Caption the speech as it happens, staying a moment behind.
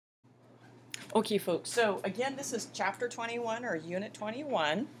Okay, folks, so again, this is Chapter 21 or Unit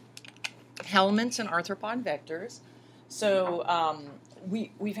 21, Helminths and Arthropod Vectors. So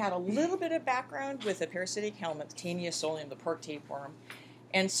we've had a little bit of background with the parasitic helminth, Taniosolium, the pork tapeworm,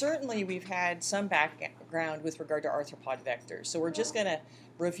 and certainly we've had some background with regard to arthropod vectors. So we're just going to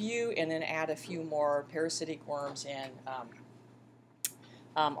review and then add a few more parasitic worms and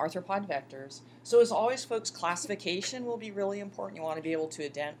arthropod vectors. So as always, folks, classification will be really important. You want to be able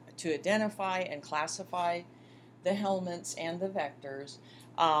to identify and classify the helminths and the vectors.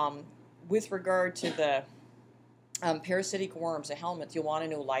 With regard to the parasitic worms, the helminth, you'll want to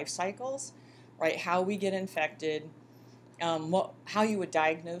know life cycles, right? How we get infected, how you would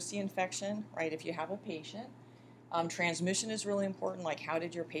diagnose the infection, right? If you have a patient. Transmission is really important, like how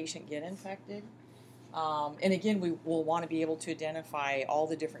did your patient get infected? And again, we will want to be able to identify all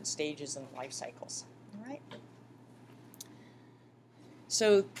the different stages in the life cycles. All right.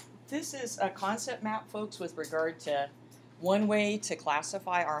 So this is a concept map, folks, with regard to one way to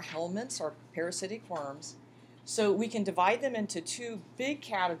classify our helminths, or parasitic worms. So we can divide them into two big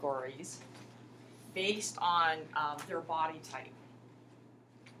categories based on their body type.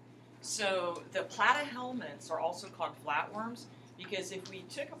 So the platyhelminths are also called flatworms because if we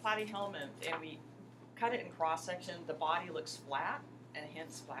took a platyhelminth and we cut it in cross-section, the body looks flat, and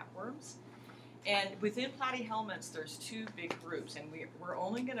hence flatworms. And within platyhelminths, there's two big groups, and we're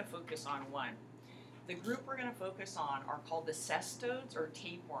only going to focus on one. The group we're going to focus on are called the cestodes, or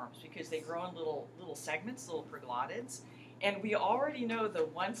tapeworms, because they grow in little segments, little proglottids. And we already know the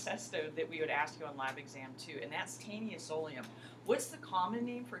one cestode that we would ask you on lab exam too, and that's Taniosolium. What's the common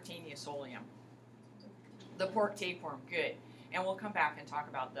name for Taniosolium? The pork tapeworm, good. And we'll come back and talk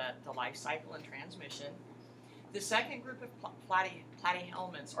about the life cycle and transmission. The second group of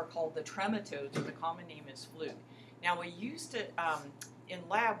platyhelminths are called the trematodes, or the common name is fluke. Now we used to, in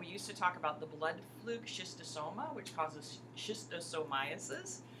lab, we used to talk about the blood fluke schistosoma, which causes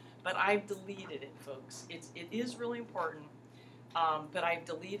schistosomiasis, but I've deleted it, folks. It is really important, but I've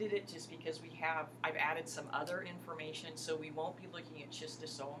deleted it just because I've added some other information, so we won't be looking at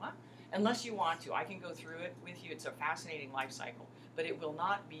schistosoma. Unless you want to, I can go through it with you. It's a fascinating life cycle, but it will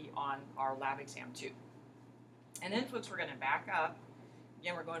not be on our lab exam too. And then, folks, we're going to back up.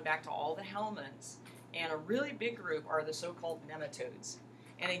 Again, we're going back to all the helminths, and a really big group are the so-called nematodes.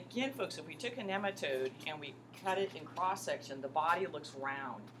 And again, folks, if we took a nematode and we cut it in cross-section, the body looks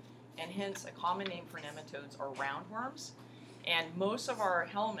round, and hence a common name for nematodes are roundworms, and most of our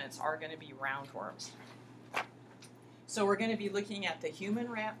helminths are going to be roundworms. So we're going to be looking at the human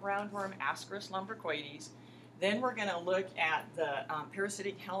roundworm, Ascaris lumbricoides. Then we're going to look at the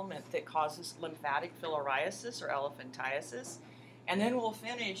parasitic helminth that causes lymphatic filariasis or elephantiasis. And then we'll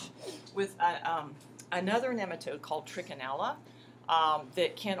finish with another nematode called Trichinella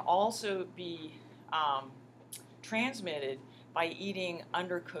that can also be transmitted by eating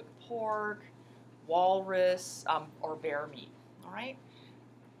undercooked pork, walrus, or bear meat. All right?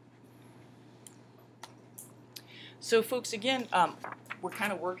 So, folks, again, we're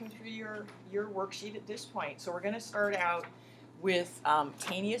kind of working through your worksheet at this point. So we're going to start out with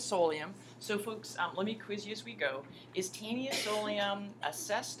Taniosolium. So, folks, let me quiz you as we go. Is Taniosolium a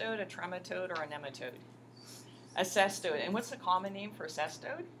cestode, a trematode, or a nematode? A cestode. And what's the common name for a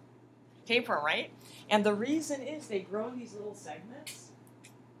cestode? Tapeworm, right? And the reason is they grow in these little segments,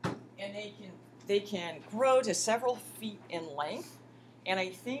 and they can grow to several feet in length. And I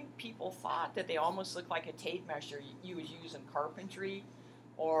think people thought that they almost look like a tape measure you would use in carpentry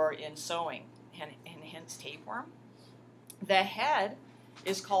or in sewing, and hence tapeworm. The head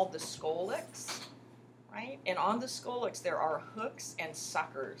is called the scolex, right? And on the scolex there are hooks and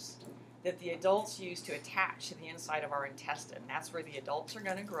suckers that the adults use to attach to the inside of our intestine. That's where the adults are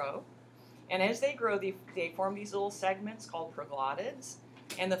going to grow. And as they grow, they form these little segments called proglottids.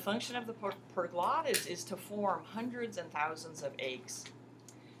 And the function of the proglottids is to form hundreds and thousands of eggs.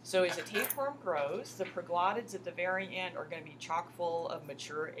 So as a tapeworm grows, the proglottids at the very end are going to be chock full of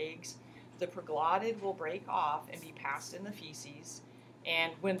mature eggs. The proglottid will break off and be passed in the feces.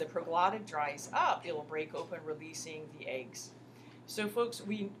 And when the proglottid dries up, it will break open, releasing the eggs. So, folks,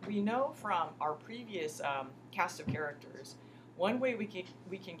 we know from our previous cast of characters, one way we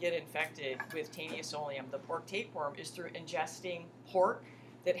can get infected with Taniosolium, the pork tapeworm, is through ingesting pork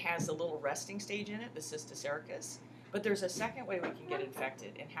that has a little resting stage in it, the cysticercus. But there's a second way we can get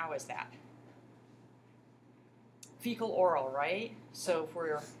infected, and how is that? Fecal oral, right? So if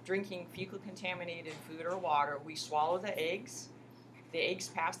we're drinking fecal contaminated food or water, we swallow the eggs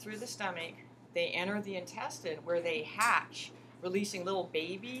pass through the stomach, they enter the intestine where they hatch, releasing little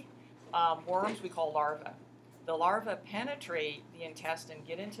baby worms we call larvae. the larvae penetrate the intestine,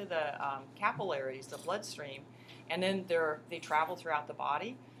 get into the capillaries, the bloodstream, and then they travel throughout the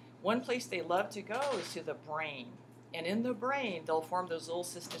body. One place they love to go is to the brain. And in the brain, they'll form those little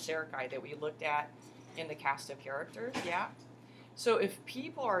cysticerci that we looked at in the cast of characters. Yeah. So if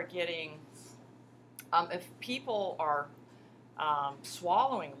people are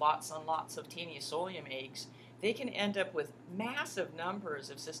swallowing lots and lots of Taniosolium eggs, they can end up with massive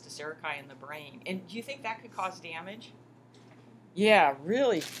numbers of cysticerci in the brain. And do you think that could cause damage? Yeah,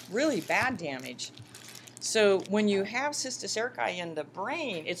 really, really bad damage. So when you have cysticerci in the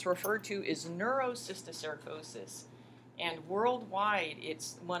brain, it's referred to as neurocysticercosis. And worldwide,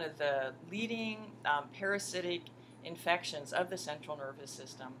 it's one of the leading parasitic infections of the central nervous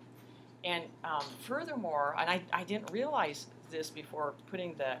system. And furthermore, and I didn't realize this before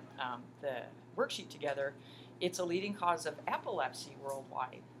putting the worksheet together, it's a leading cause of epilepsy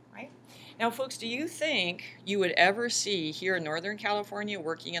worldwide, right? Now, folks, do you think you would ever see here in Northern California,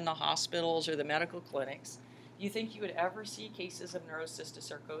 working in the hospitals or the medical clinics, do you think you would ever see cases of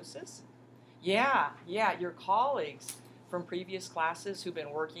neurocysticercosis? Yeah, your colleagues from previous classes who've been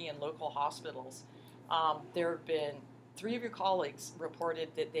working in local hospitals, there have been 3 of your colleagues reported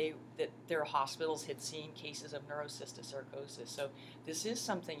that their hospitals had seen cases of neurocysticercosis. So this is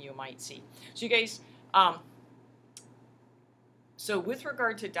something you might see. So you guys, so with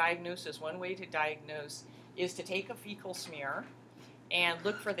regard to diagnosis, one way to diagnose is to take a fecal smear and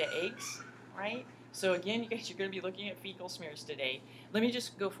look for the eggs, right? So again, you guys, you're going to be looking at fecal smears today. Let me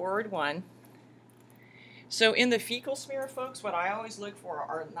just go forward one. So in the fecal smear, folks, what I always look for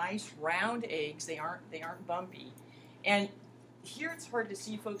are nice round eggs. They aren't bumpy. And here it's hard to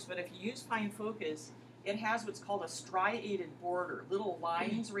see, folks, but if you use fine focus, it has what's called a striated border, little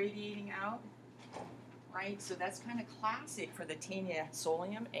lines radiating out, right? So that's kind of classic for the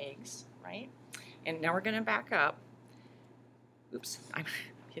Taniosolium eggs, right? And now we're going to back up. Oops, I'm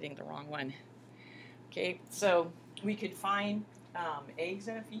hitting the wrong one. Okay, so we could find eggs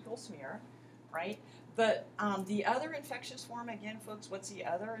in a fecal smear, right? But the other infectious form, again, folks, what's the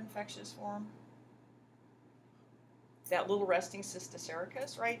other infectious form? That little resting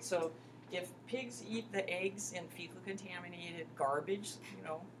cysticercus, right? So if pigs eat the eggs in fecal contaminated garbage, you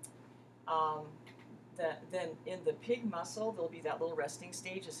know, then in the pig muscle, there'll be that little resting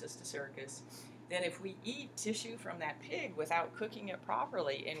stage of cysticercus. Then if we eat tissue from that pig without cooking it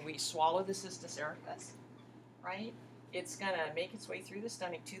properly and we swallow the cysticercus, right, it's going to make its way through the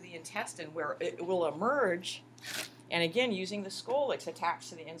stomach to the intestine where it will emerge. And again, using the scolix attached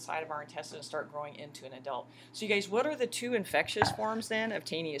to the inside of our intestine and start growing into an adult. So you guys, what are the 2 infectious forms then of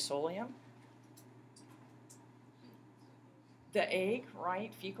Taniosolium? The egg,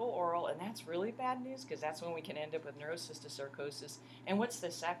 right, fecal oral, and that's really bad news because that's when we can end up with neurocysticercosis. And what's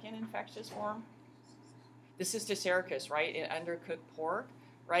the second infectious form? The cysticercus, right, in undercooked pork,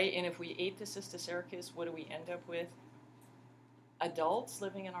 right? And if we ate the cysticercus, what do we end up with? Adults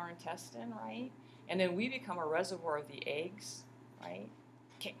living in our intestine, right? And then we become a reservoir of the eggs, right?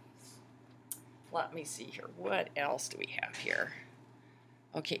 Okay, let me see here. What else do we have here?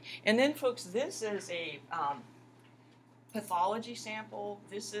 Okay, and then folks, this is a pathology sample.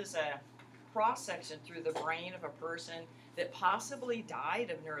 This is a cross-section through the brain of a person that possibly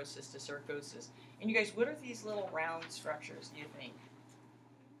died of neurocysticercosis. And you guys, what are these little round structures, do you think?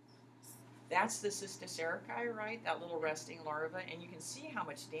 That's the cysticerci, right? That little resting larva. And you can see how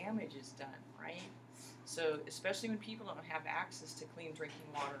much damage is done, right? So especially when people don't have access to clean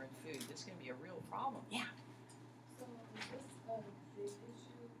drinking water and food, this is going to be a real problem. Yeah? So is this a big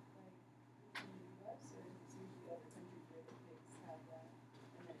issue, like in the U.S., or is it usually other countries where the pigs have that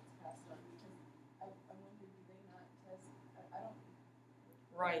and then it's passed on? Because I wonder, do they not test? I don't.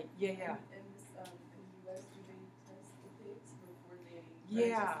 Right, yeah. In this, in the U.S., do they test the pigs before they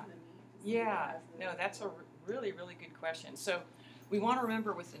Yeah. test the meat? Yeah, no, that's a really, really good question. So we want to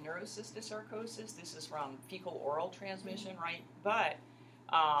remember with the neurocysticercosis, this is from fecal oral transmission, right? But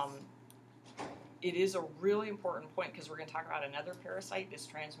it is a really important point because we're going to talk about another parasite that's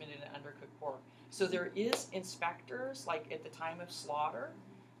transmitted in undercooked pork. So there is inspectors, like at the time of slaughter,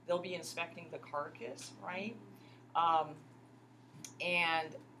 they'll be inspecting the carcass, right?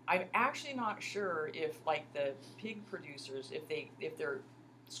 And I'm actually not sure if, like, the pig producers, if they're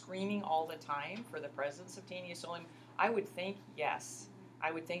screening all the time for the presence of Taniosolium. I would think yes.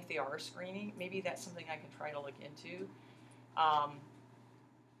 I would think they are screening. Maybe that's something I can try to look into.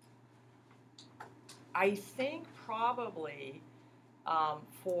 I think probably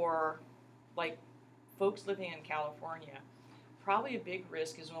for, like, folks living in California, probably a big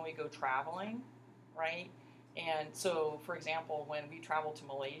risk is when we go traveling, right? And so, for example, when we travel to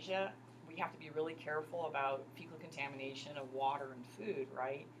Malaysia, we have to be really careful about fecal contamination of water and food,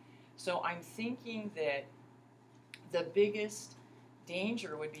 right? So I'm thinking that the biggest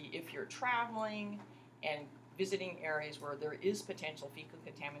danger would be if you're traveling and visiting areas where there is potential fecal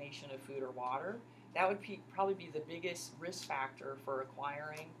contamination of food or water. That would probably be the biggest risk factor for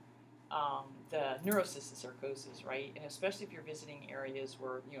acquiring the neurocysticercosis, right? And especially if you're visiting areas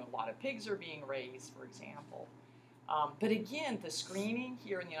where a lot of pigs are being raised, for example. But again, the screening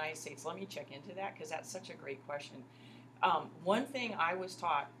here in the United States, let me check into that because that's such a great question. One thing I was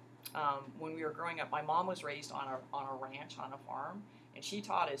taught when we were growing up, my mom was raised on a ranch, on a farm, and she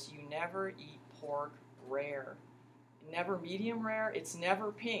taught us you never eat pork rare. Never medium rare, it's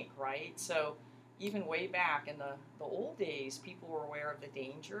never pink, right? So even way back in the old days, people were aware of the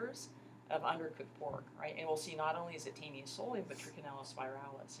dangers of undercooked pork, right? And we'll see not only is it Taenia solium, but Trichinella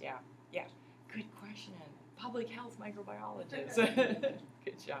spiralis. Yeah, good question. Public health microbiologist.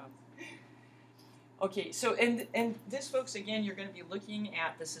 Good job. Okay, so and this, folks, again, you're going to be looking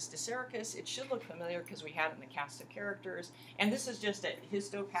at the cysticercus. It should look familiar because we had it in the cast of characters. And this is just a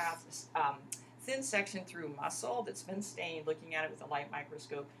histopath, thin section through muscle that's been stained, looking at it with a light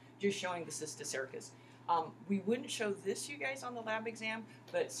microscope, just showing the cysticercus. We wouldn't show this, you guys, on the lab exam,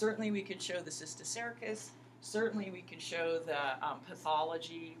 but certainly we could show the cysticercus. Certainly we could show the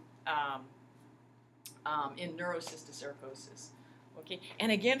pathology in neurocysticercosis. Okay,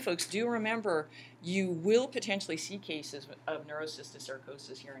 and again, folks, do remember you will potentially see cases of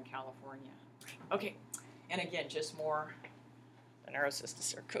neurocysticercosis here in California. Okay, and again, just more the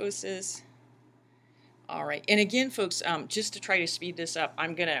neurocysticercosis. All right, and again, folks, just to try to speed this up,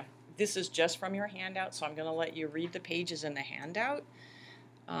 this is just from your handout, so I'm gonna let you read the pages in the handout,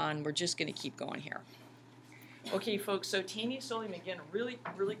 and we're just gonna keep going here. Okay, folks, so Taenia solium, again, really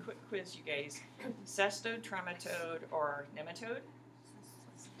quick quiz, you guys. Cestode, trematode, or nematode?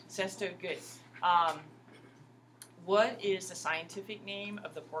 Cestode, good. What is the scientific name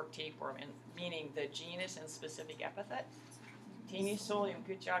of the pork tapeworm, and meaning the genus and specific epithet? Taenia solium,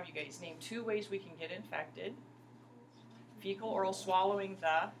 good job, you guys. Name 2 ways we can get infected. Fecal, oral swallowing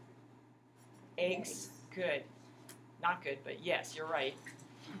the eggs, good. Not good, but yes, you're right.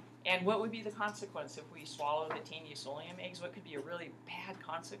 And what would be the consequence if we swallow the Taenia solium eggs? What could be a really bad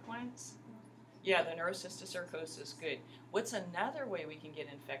consequence? Yeah, the neurocysticercosis, good. What's another way we can get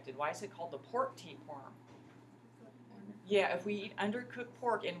infected? Why is it called the pork tapeworm? Yeah, if we eat undercooked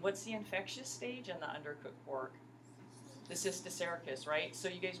pork, and what's the infectious stage in the undercooked pork? The cysticercus, right? So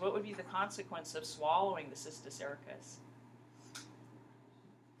you guys, what would be the consequence of swallowing the cysticercus?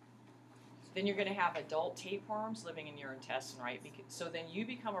 Then you're going to have adult tapeworms living in your intestine, right? So then you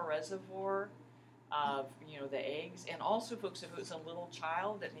become a reservoir of, the eggs. And also, folks, if it was a little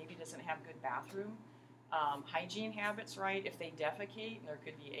child that maybe doesn't have good bathroom hygiene habits, right? If they defecate, and there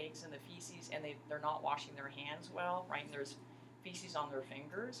could be eggs in the feces, and they're not washing their hands well, right? And there's feces on their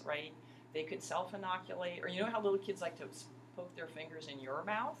fingers, right? They could self-inoculate. Or you know how little kids like to poke their fingers in your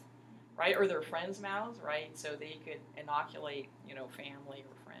mouth, right? Or their friends' mouths, right? So they could inoculate, family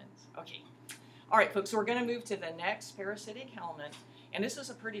or friends. Okay. All right, folks, so we're going to move to the next parasitic helminth. And this is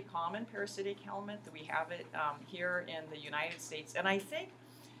a pretty common parasitic helminth that we have it here in the United States. And I think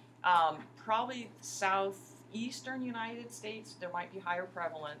probably southeastern United States, there might be higher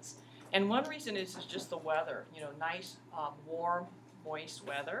prevalence. And one reason is just the weather, nice, warm, moist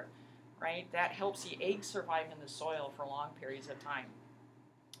weather, right? That helps the eggs survive in the soil for long periods of time.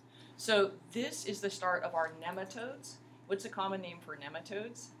 So this is the start of our nematodes. What's a common name for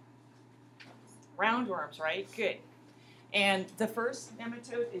nematodes? Roundworms, right? Good. And the first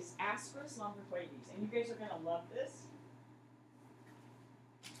nematode is Ascaris lumbricoides. And you guys are going to love this.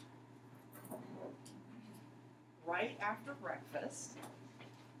 Right after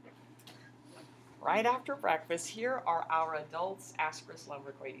breakfast, here are our adults, Ascaris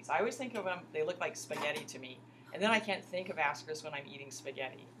lumbricoides. I always think of them, they look like spaghetti to me. And then I can't think of Ascaris when I'm eating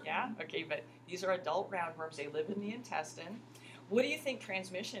spaghetti. Yeah? Okay, but these are adult roundworms. They live in the intestine. What do you think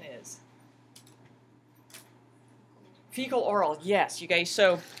transmission is? Fecal oral, yes, you guys.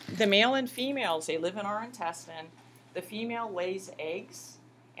 So the male and females, they live in our intestine. The female lays eggs,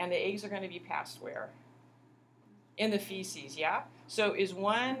 and the eggs are going to be passed where? In the feces, yeah? So is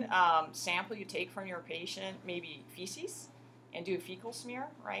one sample you take from your patient maybe feces and do a fecal smear,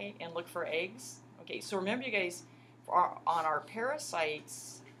 right, and look for eggs? Okay, so remember, you guys, on our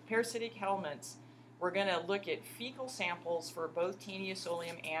parasitic helminths, we're going to look at fecal samples for both Taenia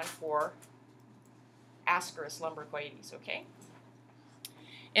solium and for Ascaris lumbricoides, okay?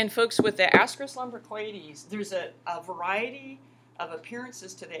 And folks, with the Ascaris lumbricoides, there's a variety of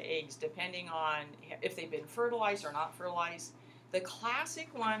appearances to the eggs depending on if they've been fertilized or not fertilized. The classic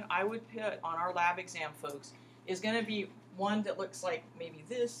one I would put on our lab exam, folks, is going to be one that looks like maybe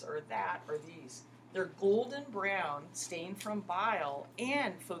this or that or these. They're golden brown, stained from bile,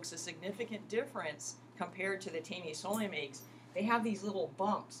 and, folks, a significant difference compared to the Taeniusolium eggs, they have these little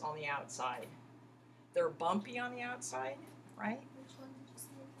bumps on the outside. They're bumpy on the outside, right? Which one did you say?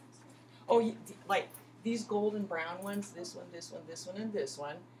 Oh, like these golden brown ones, this one, this one, this one, and this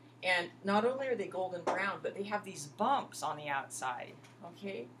one. And not only are they golden brown, but they have these bumps on the outside,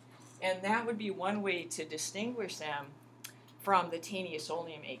 okay? And that would be one way to distinguish them from the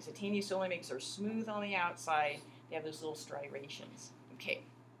Taeniusolium eggs. The Taeniusolium eggs are smooth on the outside. They have those little striations, okay?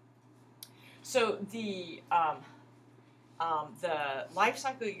 So the life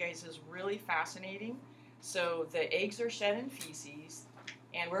cycle, you guys, is really fascinating. So the eggs are shed in feces,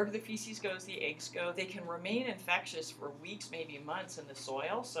 and wherever the feces goes, the eggs go. They can remain infectious for weeks, maybe months in the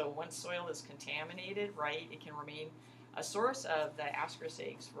soil. So once soil is contaminated, right, it can remain a source of the Ascaris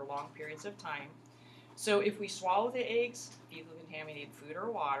eggs for long periods of time. So if we swallow the eggs, fecal contaminated food or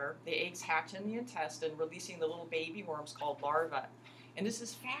water, the eggs hatch in the intestine, releasing the little baby worms called larvae. And this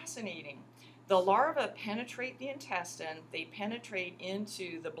is fascinating. The larvae penetrate the intestine, they penetrate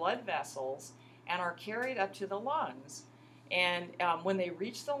into the blood vessels, and are carried up to the lungs. And when they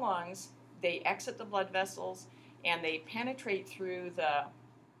reach the lungs, they exit the blood vessels, and they penetrate through the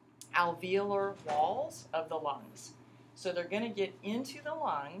alveolar walls of the lungs. So they're going to get into the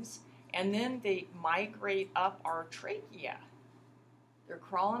lungs, and then they migrate up our trachea. They're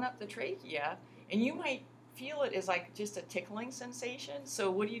crawling up the trachea, and you might feel it as like just a tickling sensation.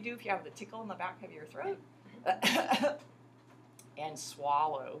 So what do you do if you have the tickle in the back of your throat? And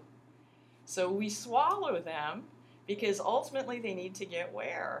swallow. So we swallow them because ultimately they need to get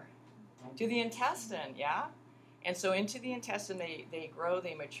where? To the intestine, yeah? And so into the intestine they grow,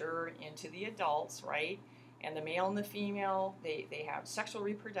 they mature into the adults, right? And the male and the female, they have sexual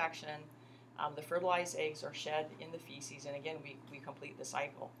reproduction. The fertilized eggs are shed in the feces, and again, we complete the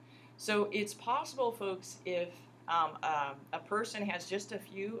cycle. So it's possible, folks, if a person has just a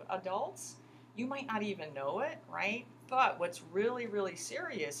few adults, you might not even know it, right? But what's really, really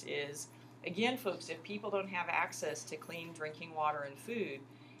serious is, again, folks, if people don't have access to clean drinking water and food,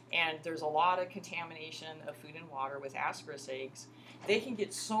 and there's a lot of contamination of food and water with Ascaris eggs, they can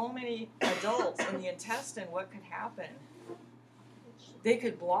get so many adults in the intestine. What could happen? They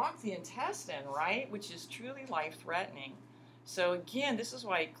could block the intestine, right? Which is truly life-threatening. So again, this is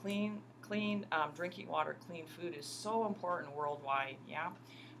why clean drinking water, clean food is so important worldwide, yeah?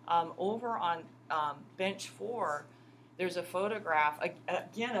 Over on bench 4, there's a photograph,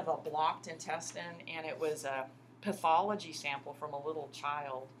 again, of a blocked intestine, and it was a pathology sample from a little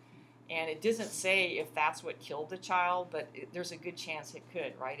child. And it doesn't say if that's what killed the child, but there's a good chance it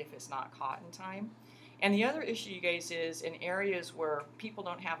could, right, if it's not caught in time. And the other issue, you guys, is in areas where people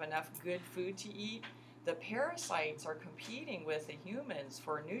don't have enough good food to eat, the parasites are competing with the humans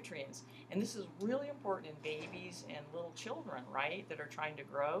for nutrients. And this is really important in babies and little children, right, that are trying to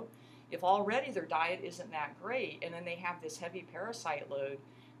grow. If already their diet isn't that great, and then they have this heavy parasite load,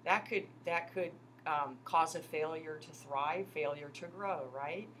 that could cause a failure to thrive, failure to grow,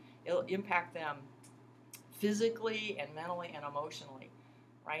 right? It'll impact them physically and mentally and emotionally,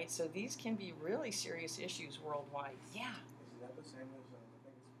 right? So these can be really serious issues worldwide. Yeah? Is that the same as, I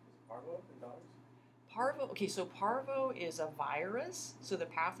think it's parvo in dogs? Parvo, okay, so parvo is a virus, so the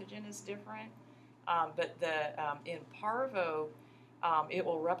pathogen is different. But in parvo, it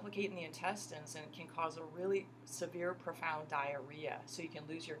will replicate in the intestines and can cause a really severe, profound diarrhea. So you can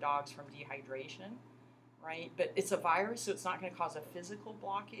lose your dogs from dehydration, right? But it's a virus, so it's not going to cause a physical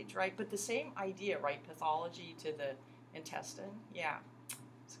blockage, right? But the same idea, right? Pathology to the intestine. Yeah,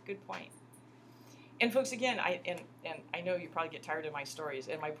 it's a good point. And folks, again, I know you probably get tired of my stories.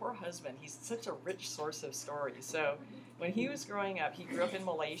 And my poor husband, he's such a rich source of stories. So when he was growing up, he grew up in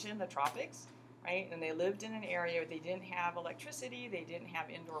Malaysia in the tropics, right? And they lived in an area where they didn't have electricity, they didn't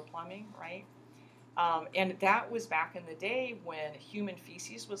have indoor plumbing, right? And that was back in the day when human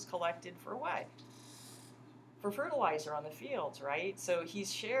feces was collected for what? For fertilizer on the fields, right? So he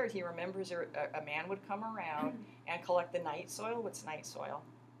remembers a man would come around and collect the night soil. What's night soil?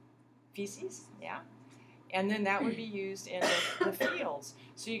 Feces, yeah? And then that would be used in the fields.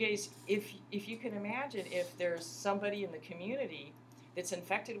 So you guys, if you can imagine, if there's somebody in the community that's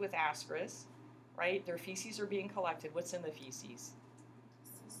infected with Ascaris, right? Their feces are being collected. What's in the feces?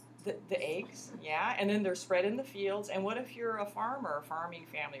 The eggs, yeah? And then they're spread in the fields. And what if you're a farmer, a farming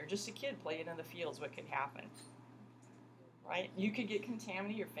family, or just a kid playing in the fields? What could happen? Right? You could get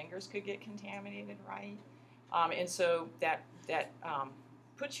contaminated. Your fingers could get contaminated, right? And so that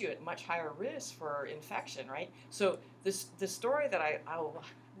puts you at much higher risk for infection, right? So the story that I'll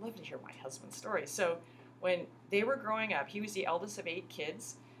love to hear my husband's story. So when they were growing up, he was the eldest of 8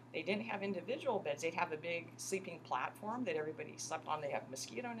 kids. They didn't have individual beds. They'd have a big sleeping platform that everybody slept on. They have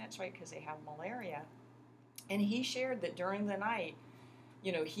mosquito nets, right, because they have malaria. And he shared that during the night,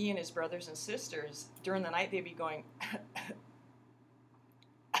 you know, he and his brothers and sisters, during the night, they'd be going,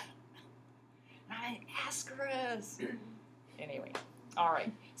 Ascaris. Anyway, all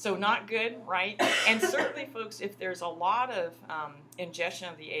right. So not good, right? And certainly, folks, if there's a lot of ingestion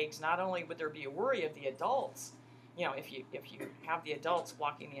of the eggs, not only would there be a worry of the adults, you know, if you have the adults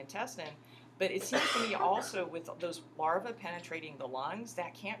blocking the intestine, but it seems to me also with those larvae penetrating the lungs,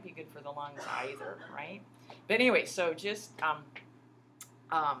 that can't be good for the lungs either, right? But anyway, so just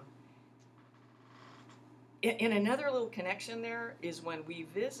in another little connection there is when we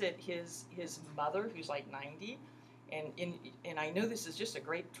visit his mother, who's like 90, and I know this is just a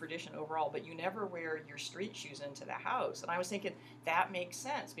great tradition overall, but you never wear your street shoes into the house. And I was thinking that makes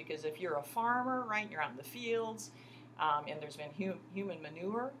sense because if you're a farmer, right, you're out in the fields, and there's been human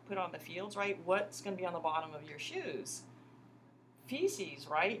manure put on the fields, right, what's going to be on the bottom of your shoes? Feces,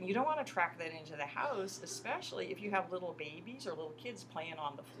 right? And you don't want to track that into the house, especially if you have little babies or little kids playing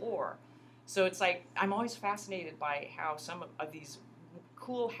on the floor. So it's like, I'm always fascinated by how some of these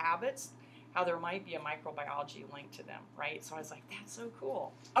cool habits, how there might be a microbiology link to them, right? So I was like, that's so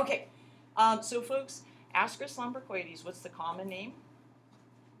cool. Okay, so folks, Ascaris lumbricoides, what's the common name?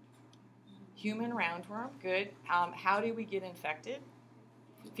 Human roundworm, good. How do we get infected?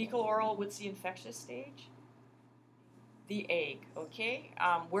 Fecal oral, what's the infectious stage? The egg, okay.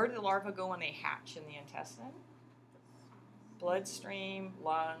 Where do the larvae go when they hatch in the intestine? Bloodstream,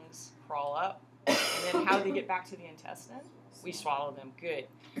 lungs, crawl up. And then how do they get back to the intestine? We swallow them, good.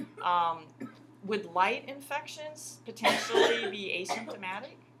 Would light infections potentially be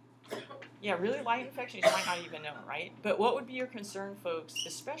asymptomatic? Yeah, really light infections, you might not even know, right? But what would be your concern, folks,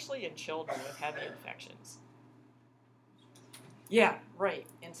 especially in children with heavy infections? Yeah, right.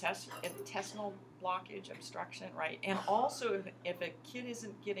 Intestinal blockage, obstruction, right? And also, if a kid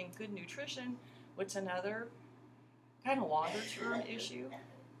isn't getting good nutrition, what's another kind of longer-term issue?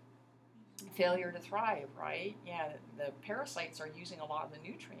 Failure to thrive, right? Yeah, the parasites are using a lot of the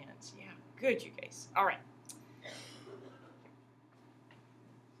nutrients. Yeah, good, you guys. All right.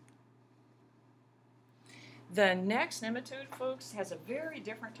 The next nematode, folks, has a very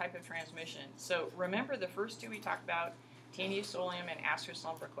different type of transmission. So remember the first two we talked about, Taeniusolium and Ascaris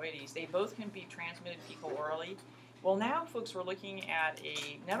lumbricoides. They both can be transmitted fecal-orally. Well, now, folks, we're looking at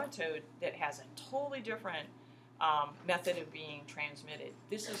a nematode that has a totally different method of being transmitted.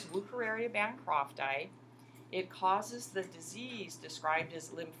 This is Wuchereria bancrofti. It causes the disease described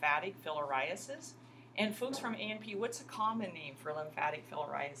as lymphatic filariasis. And folks from A&P, what's a common name for lymphatic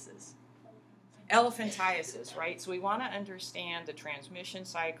filariasis? Elephantiasis, right? So we want to understand the transmission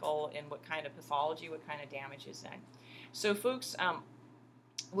cycle and what kind of pathology, what kind of damage is done. So folks,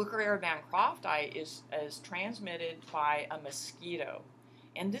 Wuchereria bancrofti is transmitted by a mosquito.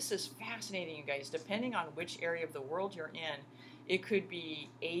 And this is fascinating, you guys. Depending on which area of the world you're in, it could be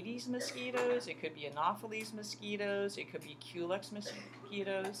Aedes mosquitoes, it could be Anopheles mosquitoes, it could be Culex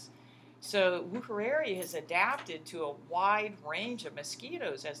mosquitoes. So Wuchereria has adapted to a wide range of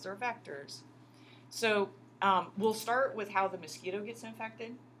mosquitoes as their vectors. So we'll start with how the mosquito gets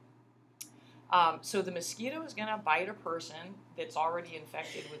infected. So the mosquito is going to bite a person that's already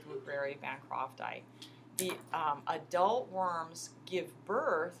infected with Wuchereria bancrofti. The adult worms give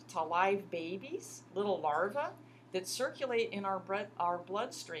birth to live babies, little larvae, that circulate in our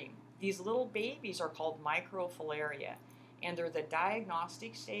bloodstream. These little babies are called microfilaria, and they're the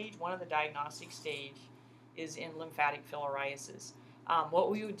diagnostic stage. One of the diagnostic stage is in lymphatic filariasis.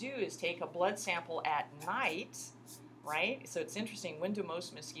 What we would do is take a blood sample at night, right? So it's interesting, when do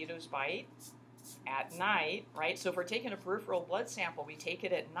most mosquitoes bite? At night, right? So if we're taking a peripheral blood sample, we take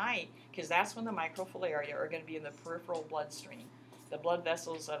it at night because that's when the microfilaria are going to be in the peripheral bloodstream, the blood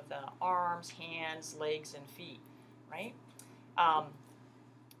vessels of the arms, hands, legs, and feet, right?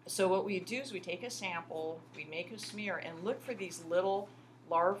 So what we do is we take a sample, we make a smear, and look for these little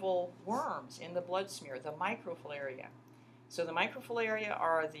larval worms in the blood smear, the microfilaria. So the microfilaria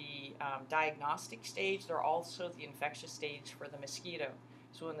are the diagnostic stage. They're also the infectious stage for the mosquito.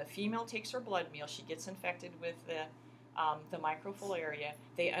 So when the female takes her blood meal, she gets infected with the microfilaria.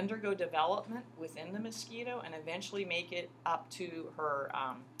 They undergo development within the mosquito and eventually make it up to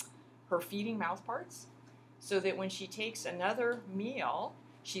her feeding mouth parts, so that when she takes another meal,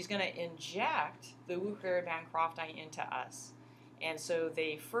 she's going to inject the Wuchereria bancrofti into us. And so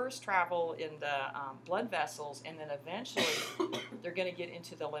they first travel in the blood vessels, and then eventually they're going to get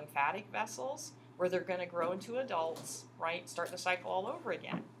into the lymphatic vessels, where they're going to grow into adults, right? Start the cycle all over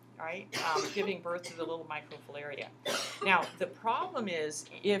again, right? Giving birth to the little microfilaria. Now, the problem is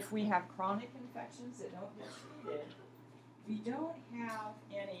if we have chronic infections that don't get treated, we don't have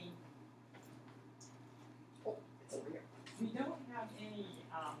any. Oh, it's over here. We don't have any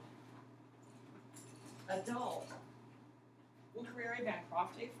adult Wuchereria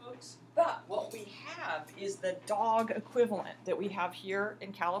bancroftae, folks. But what we have is the dog equivalent that we have here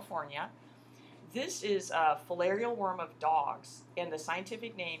in California. This is a filarial worm of dogs, and the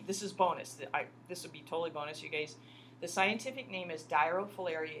scientific name, this is bonus, this would be totally bonus, you guys. The scientific name is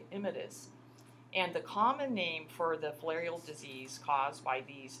Dirofilaria immitis, and the common name for the filarial disease caused by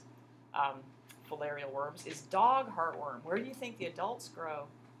these filarial worms is dog heartworm. Where do you think the adults grow?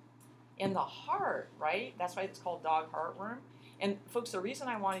 In the heart, right? That's why it's called dog heartworm. And folks, the reason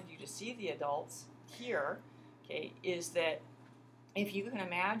I wanted you to see the adults here, okay, is that if you can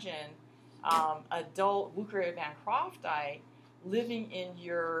imagine adult Wuchereria bancroftae living in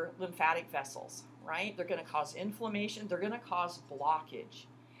your lymphatic vessels, right? They're going to cause inflammation. They're going to cause blockage.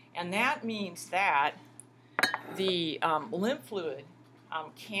 And that means that the lymph fluid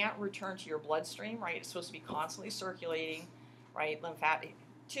can't return to your bloodstream, right? It's supposed to be constantly circulating, right? Lymphatic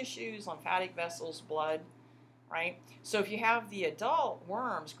tissues, lymphatic vessels, blood, right? So if you have the adult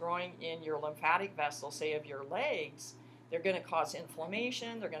worms growing in your lymphatic vessels, say of your legs, they're going to cause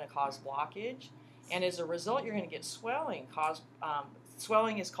inflammation, they're going to cause blockage, and as a result, you're going to get swelling.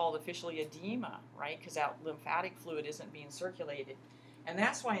 Swelling is called officially edema, right? Because that lymphatic fluid isn't being circulated. And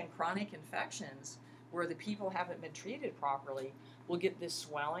that's why in chronic infections, where the people haven't been treated properly, we'll get this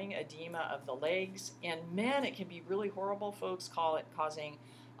swelling, edema of the legs. And men, it can be really horrible. Folks call it causing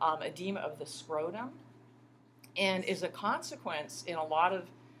edema of the scrotum. And as a consequence, in a lot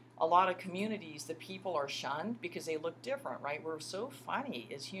of communities, the people are shunned because they look different, right? We're so funny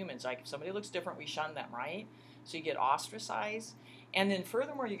as humans. Like if somebody looks different, we shun them, right? So you get ostracized. And then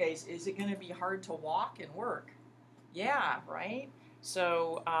furthermore, you guys, is it going to be hard to walk and work? Yeah, right?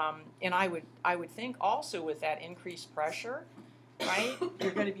 So, and I would think also with that increased pressure, right,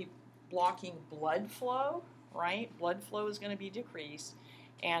 you're going to be blocking blood flow, right? Blood flow is going to be decreased,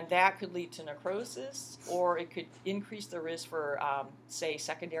 and that could lead to necrosis, or it could increase the risk for, say,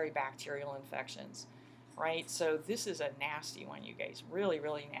 secondary bacterial infections, right? So this is a nasty one, you guys, really,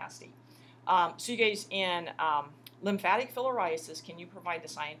 really nasty. So you guys, in lymphatic filariasis, can you provide the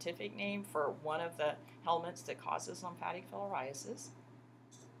scientific name for one of the helminths that causes lymphatic filariasis?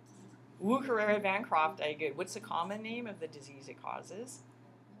 Wuchereria bancroftae, good. What's the common name of the disease it causes?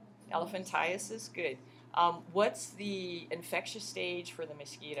 Elephantiasis, good. What's the infectious stage for the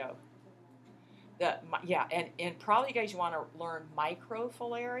mosquito? And probably you guys want to learn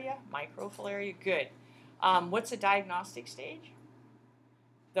microfilaria. Microfilaria, good. What's the diagnostic stage?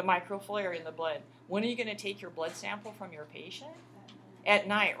 The microfilaria in the blood. When are you going to take your blood sample from your patient? At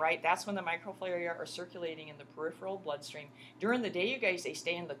night, right? That's when the microfilaria are circulating in the peripheral bloodstream. During the day, you guys, they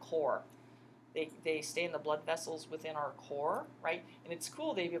stay in the core. They stay in the blood vessels within our core, right? And it's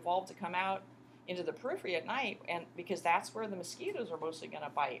cool. They've evolved to come out into the periphery at night, and because that's where the mosquitoes are mostly going to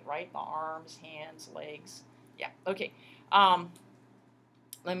bite, right? The arms, hands, legs. Yeah, okay.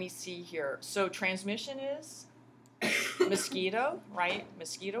 Let me see here. So transmission is mosquito, right?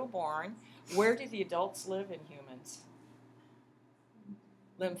 Mosquito borne. Where do the adults live in humans?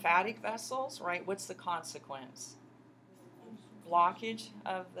 Lymphatic vessels, right? What's the consequence? Blockage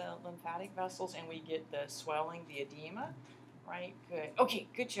of the lymphatic vessels, and we get the swelling, the edema, right? Good. Okay,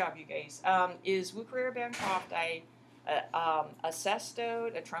 good job, you guys. Is Wuchereria bancroftae a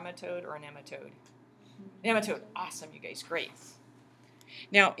cestode, a trematode, or a nematode? Nematode. Awesome, you guys. Great.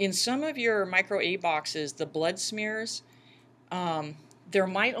 Now, in some of your micro A boxes, the blood smears, there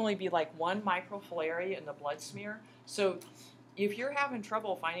might only be like one microfilaria in the blood smear. So if you're having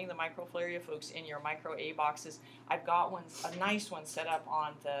trouble finding the microfilaria, folks, in your micro A boxes, I've got one, a nice one set up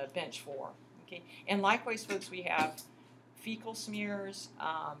on the bench 4. Okay, and likewise, folks, we have fecal smears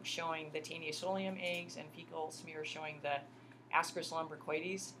showing the Taeniosolium eggs and fecal smears showing the Ascaris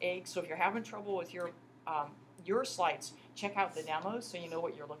lumbricoides eggs. So if you're having trouble with your slides, check out the demos so you know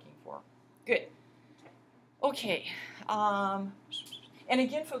what you're looking for. Good. Okay. And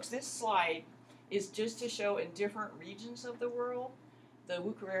again, folks, this slide is just to show in different regions of the world, the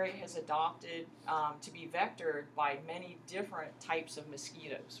Wuchereria has adopted to be vectored by many different types of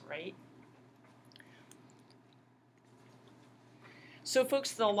mosquitoes, right? So,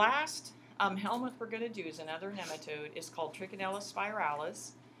 folks, the last helminth we're going to do is another nematode. It's called Trichinella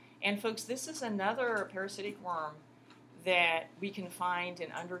spiralis. And, folks, this is another parasitic worm that we can find in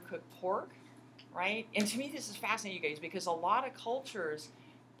undercooked pork, right? And to me, this is fascinating, you guys, because a lot of cultures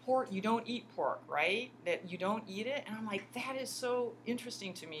pork, you don't eat pork, right? That you don't eat it. And I'm like, that is so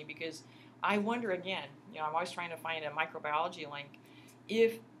interesting to me because I wonder again, I'm always trying to find a microbiology link.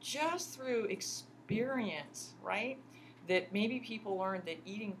 If just through experience, right, that maybe people learned that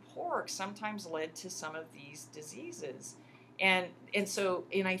eating pork sometimes led to some of these diseases. And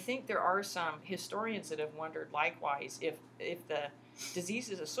I think there are some historians that have wondered likewise if the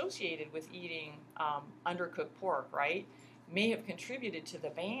diseases associated with eating undercooked pork, right, may have contributed to the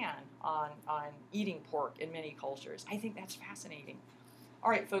ban on eating pork in many cultures. I think that's fascinating. All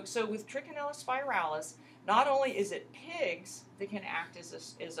right, folks, so with Trichinella spiralis, not only is it pigs that can act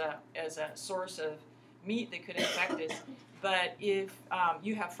as a source of meat that could infect us, but if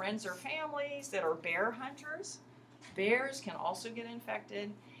you have friends or families that are bear hunters, bears can also get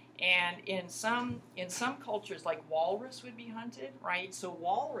infected. And in some cultures, like walrus would be hunted, right? So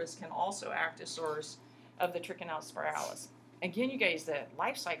walrus can also act as source of the Trichinella spiralis. Again, you guys, the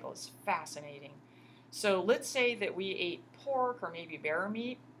life cycle is fascinating. So let's say that we ate pork or maybe bear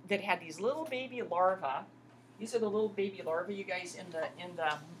meat that had these little baby larvae. These are the little baby larvae, you guys, in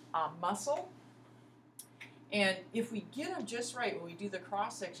the muscle. And if we get them just right when we do the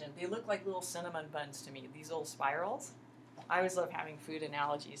cross section, they look like little cinnamon buns to me. These little spirals. I always love having food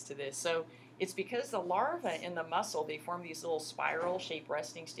analogies to this. So it's because the larvae in the muscle, they form these little spiral-shaped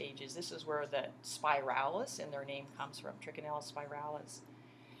resting stages. This is where the spiralis in their name comes from, Trichinella spiralis.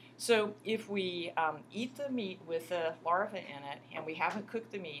 So if we eat the meat with the larva in it, and we haven't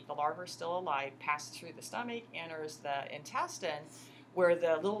cooked the meat, the larva is still alive, passes through the stomach, enters the intestine, where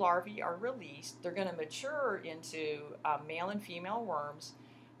the little larvae are released. They're going to mature into male and female worms.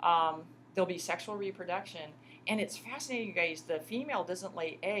 There'll be sexual reproduction. And it's fascinating, you guys. The female doesn't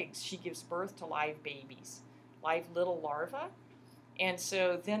lay eggs. She gives birth to live babies, live little larvae. And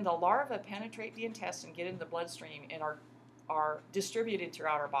so then the larvae penetrate the intestine, get in the bloodstream, and are distributed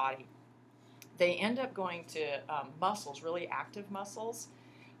throughout our body. They end up going to muscles, really active muscles.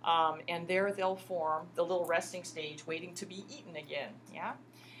 And there they'll form the little resting stage waiting to be eaten again, yeah?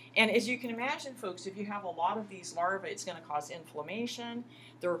 And as you can imagine, folks, if you have a lot of these larvae, it's going to cause inflammation.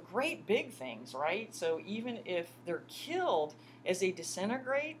 They're great big things, right? So even if they're killed, as they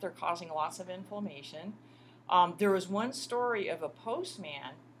disintegrate, they're causing lots of inflammation. There was one story of a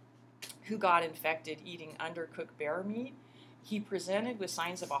postman who got infected eating undercooked bear meat. He presented with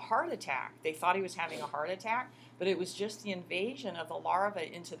signs of a heart attack. They thought he was having a heart attack, but it was just the invasion of the larvae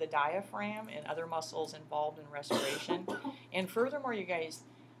into the diaphragm and other muscles involved in respiration. And furthermore, you guys,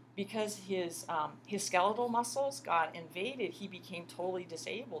 because his skeletal muscles got invaded, he became totally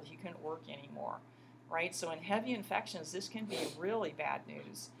disabled. He couldn't work anymore, right? So in heavy infections, this can be really bad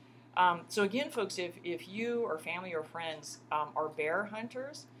news. So again, folks, if you or family or friends are bear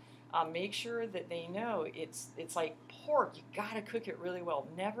hunters, make sure that they know it's like pork. You got to cook it really well.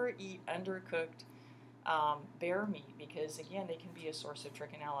 Never eat undercooked bear meat because, again, they can be a source of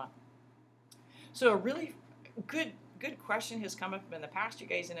trichinella. So a really good question has come up in the past, you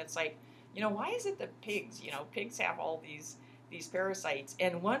guys, and it's like, why is it that pigs, pigs have all these parasites?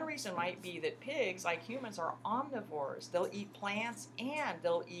 And one reason might be that pigs, like humans, are omnivores. They'll eat plants and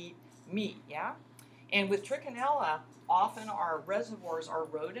they'll eat meat, yeah? And with trichinella, often our reservoirs are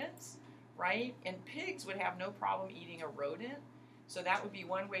rodents, right? And pigs would have no problem eating a rodent. So that would be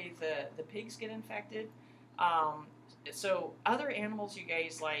one way the pigs get infected. So other animals, you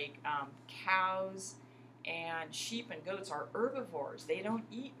guys, like cows and sheep and goats are herbivores. They don't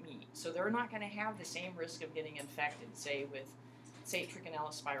eat meat. So they're not going to have the same risk of getting infected, say, with,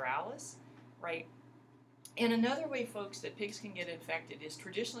 Trichinella spiralis, right? And another way, folks, that pigs can get infected is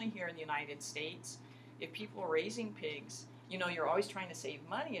traditionally here in the United States, if people are raising pigs, you're always trying to save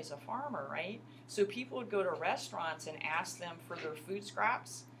money as a farmer, right? So people would go to restaurants and ask them for their food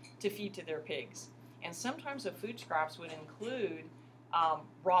scraps to feed to their pigs. And sometimes the food scraps would include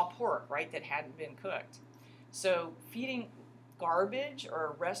raw pork, right, that hadn't been cooked. So feeding garbage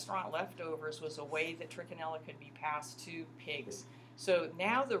or restaurant leftovers was a way that trichinella could be passed to pigs. So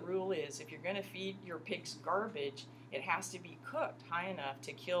now the rule is if you're going to feed your pigs garbage, it has to be cooked high enough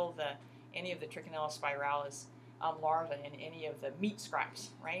to kill any of the Trichinella spiralis larvae in any of the meat scraps,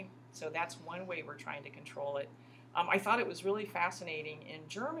 right? So that's one way we're trying to control it. I thought it was really fascinating. In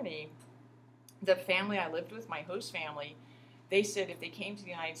Germany, the family I lived with, my host family, they said if they came to the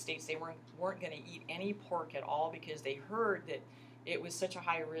United States, they weren't going to eat any pork at all because they heard that it was such a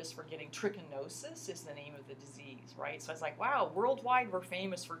high risk for getting trichinosis is the name of the disease, right? So I was like, wow, worldwide we're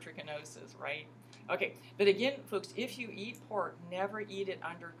famous for trichinosis, right? Okay, but again, folks, if you eat pork, never eat it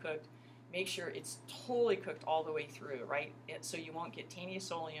undercooked. Make sure it's totally cooked all the way through, right? So you won't get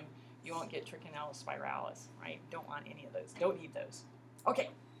Taeniusolium, you won't get Trichinella spiralis, right? Don't want any of those. Don't eat those. Okay,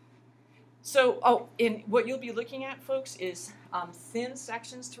 And what you'll be looking at, folks, is thin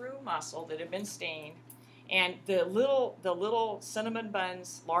sections through muscle that have been stained, and the little cinnamon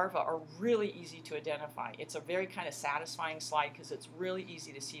buns larvae are really easy to identify. It's a very kind of satisfying slide because it's really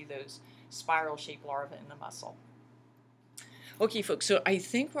easy to see those spiral-shaped larvae in the muscle. Okay, folks, so I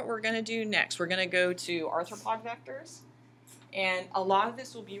think what we're going to do next, we're going to go to arthropod vectors, and a lot of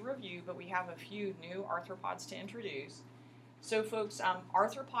this will be reviewed, but we have a few new arthropods to introduce. So, folks,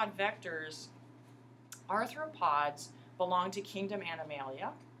 arthropod vectors, arthropods belong to kingdom Animalia.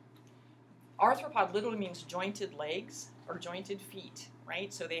 Arthropod literally means jointed legs or jointed feet,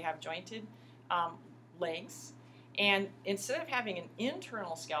 right? So they have jointed legs. And instead of having an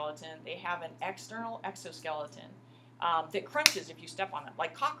internal skeleton, they have an external exoskeleton that crunches if you step on it,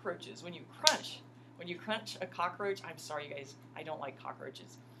 like cockroaches. When you crunch a cockroach, I'm sorry, you guys, I don't like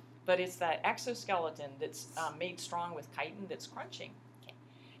cockroaches. But it's that exoskeleton that's made strong with chitin that's crunching. Okay.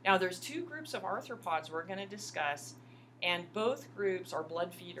 Now, there's two groups of arthropods we're going to discuss, and both groups are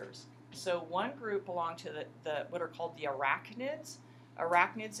blood feeders. So one group belong to the what are called the arachnids.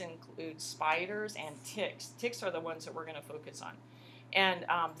 Arachnids include spiders and ticks. Ticks are the ones that we're going to focus on. And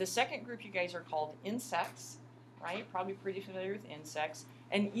the second group, you guys, are called insects, right? Probably pretty familiar with insects.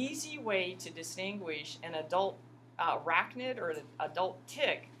 An easy way to distinguish an adult arachnid or an adult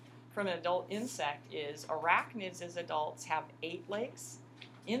tick from an adult insect is arachnids as adults have 8 legs.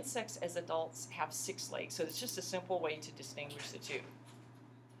 Insects as adults have 6 legs. So it's just a simple way to distinguish the two.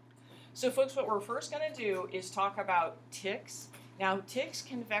 So, folks, what we're first going to do is talk about ticks. Now, ticks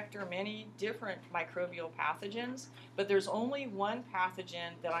can vector many different microbial pathogens, but there's only one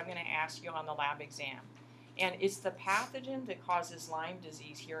pathogen that I'm going to ask you on the lab exam. And it's the pathogen that causes Lyme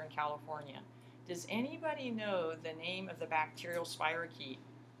disease here in California. Does anybody know the name of the bacterial spirochete,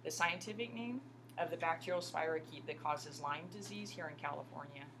 the scientific name of the bacterial spirochete that causes Lyme disease here in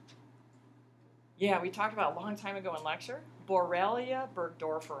California? Yeah, we talked about it a long time ago in lecture. Borrelia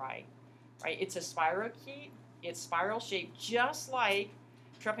burgdorferi. Right? It's a spirochete. It's spiral-shaped, just like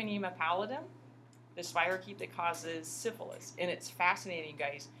Treponema pallidum, the spirochete that causes syphilis. And it's fascinating,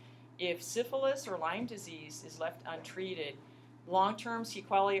 guys. If syphilis or Lyme disease is left untreated, long-term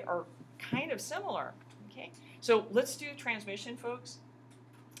sequelae are kind of similar. Okay, so let's do transmission, folks.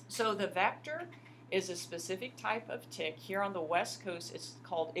 So the vector is a specific type of tick. Here on the West Coast, it's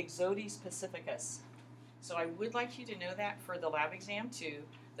called Ixodes pacificus. So I would like you to know that for the lab exam too.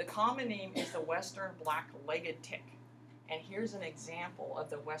 The common name is the western black-legged tick. And here's an example of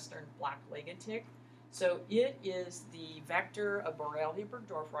the western black-legged tick. So it is the vector of Borrelia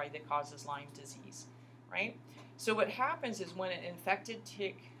burgdorferi that causes Lyme disease, right? So what happens is when an infected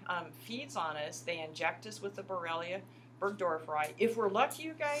tick feeds on us, they inject us with the Borrelia burgdorferi. If we're lucky,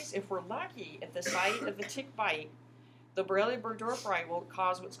 you guys, if we're lucky at the site of the tick bite, the Borrelia burgdorferi will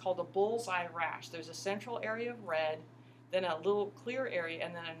cause what's called a bullseye rash. There's a central area of red, then a little clear area,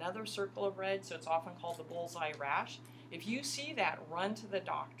 and then another circle of red, so it's often called the bullseye rash. If you see that, run to the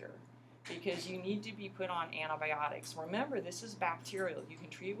doctor because you need to be put on antibiotics. Remember, this is bacterial. You can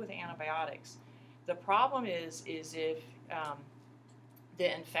treat it with antibiotics. The problem is if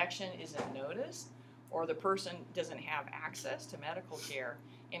the infection isn't noticed or the person doesn't have access to medical care.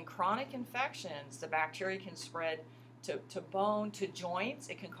 In chronic infections, the bacteria can spread to bone, to joints.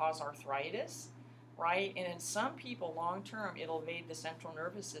 It can cause arthritis, right? And in some people, long term, it'll evade the central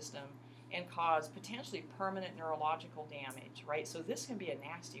nervous system and cause potentially permanent neurological damage, right? So this can be a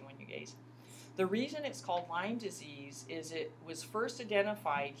nasty one, you guys. The reason it's called Lyme disease is it was first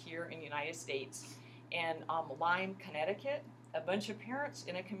identified here in the United States in Lyme, Connecticut. A bunch of parents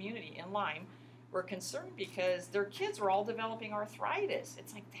in a community in Lyme were concerned because their kids were all developing arthritis.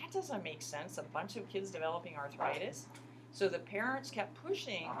 It's like, that doesn't make sense, a bunch of kids developing arthritis. So the parents kept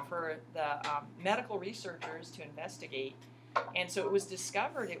pushing for the medical researchers to investigate. And so it was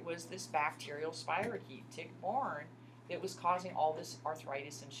discovered it was this bacterial spirochete, tick-borne, that was causing all this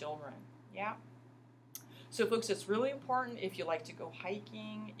arthritis in children. Yeah. So folks, it's really important if you like to go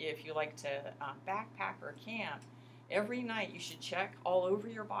hiking, if you like to backpack or camp, every night you should check all over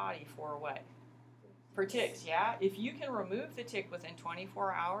your body for what? For ticks, yeah. If you can remove the tick within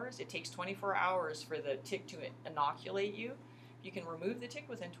 24 hours, it takes 24 hours for the tick to inoculate you. If you can remove the tick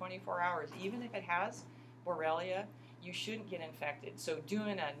within 24 hours, even if it has Borrelia, you shouldn't get infected. So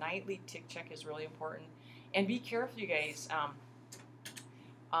doing a nightly tick check is really important. And be careful, you guys.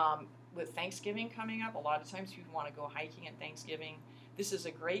 With Thanksgiving coming up, a lot of times people want to go hiking at Thanksgiving. This is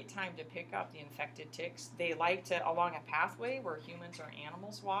a great time to pick up the infected ticks. They like to, along a pathway where humans or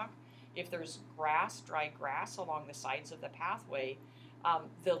animals walk. If there's grass, dry grass along the sides of the pathway,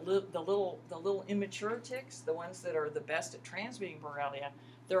 the little immature ticks, the ones that are the best at transmitting Borrelia,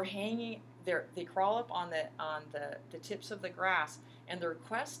 they're hanging they crawl up on the tips of the grass, and they're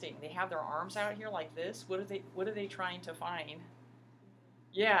questing. They have their arms out here like this. What are they trying to find?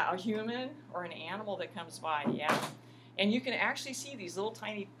 Yeah, a human or an animal that comes by. Yeah, and you can actually see these little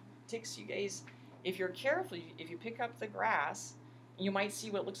tiny ticks, you guys. If you're careful, if you pick up the grass, you might see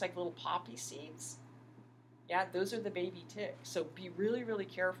what looks like little poppy seeds. Yeah, those are the baby ticks. So be really, really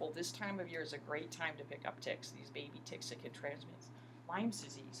careful. This time of year is a great time to pick up ticks, these baby ticks that can transmit Lyme's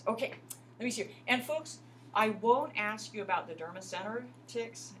disease. Okay, let me see here. And folks, I won't ask you about the dermacentered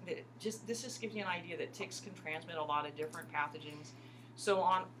ticks. This just gives you an idea that ticks can transmit a lot of different pathogens. So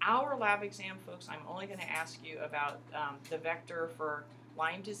on our lab exam, folks, I'm only going to ask you about the vector for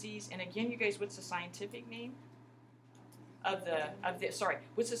Lyme disease. And again, you guys, what's the scientific name?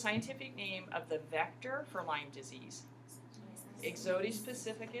 What's the scientific name of the vector for Lyme disease? Ixodes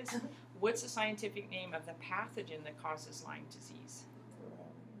pacificus. What's the scientific name of the pathogen that causes Lyme disease?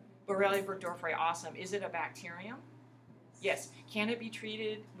 Borrelia burgdorferi. Awesome. Is it a bacterium? Yes. Can it be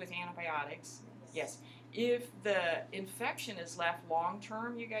treated with antibiotics? Yes. If the infection is left long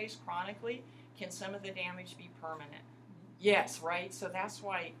term, you guys, chronically, can some of the damage be permanent? Yes, right? So that's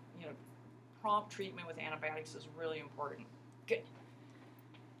why, prompt treatment with antibiotics is really important. Good.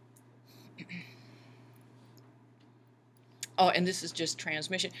 Oh, and this is just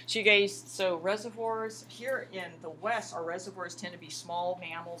transmission. So you guys, reservoirs here in the West, our reservoirs tend to be small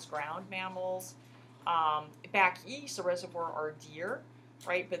mammals, ground mammals. Back east, the reservoir are deer,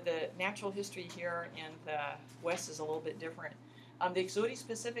 right? But the natural history here in the West is a little bit different. The Ixodes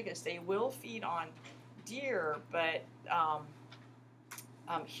pacificus, they will feed on deer, but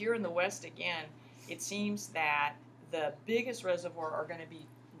here in the West, again, it seems that the biggest reservoir are going to be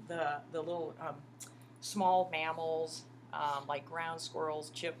the little small mammals, like ground squirrels,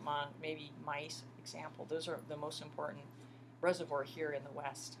 chipmunk, maybe mice, example. Those are the most important reservoir here in the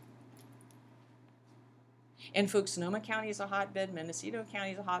West. And folks, Sonoma County is a hotbed, Mendocino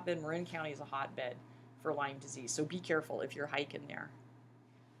County is a hotbed, Marin County is a hotbed for Lyme disease. So be careful if you're hiking there.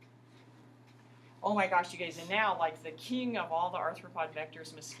 Oh my gosh, you guys, and now like the king of all the arthropod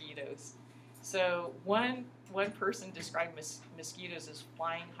vectors, mosquitoes. So one person described mosquitoes as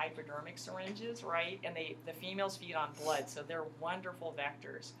flying hypodermic syringes, right? And the females feed on blood, so they're wonderful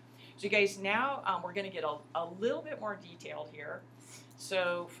vectors. So you guys, now we're going to get a little bit more detailed here.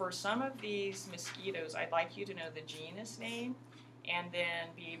 So for some of these mosquitoes, I'd like you to know the genus name and then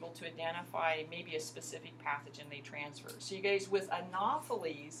be able to identify maybe a specific pathogen they transfer. So you guys, with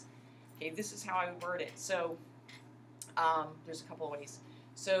Anopheles, okay, this is how I would word it. So there's a couple of ways.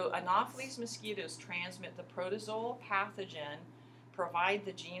 So Anopheles mosquitoes transmit the protozoal pathogen, provide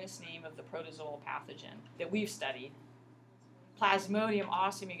the genus name of the protozoal pathogen that we've studied. Plasmodium,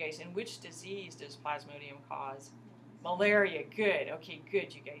 awesome, you guys. And which disease does Plasmodium cause? Malaria, good. Okay,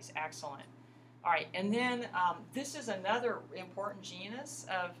 good, you guys, excellent. All right, and then this is another important genus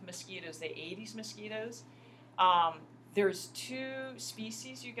of mosquitoes, the Aedes mosquitoes. There's two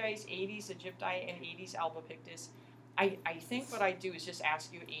species, you guys, Aedes aegypti and Aedes albopictus. I think what I do is just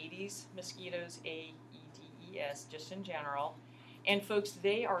ask you Aedes mosquitoes, A-E-D-E-S, just in general. And folks,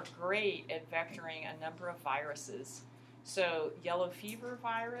 they are great at vectoring a number of viruses. So yellow fever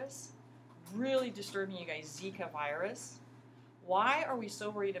virus, really disturbing you guys, Zika virus. Why are we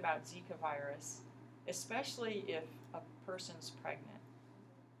so worried about Zika virus, especially if a person's pregnant?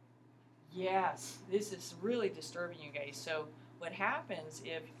 Yes, this is really disturbing you guys. So what happens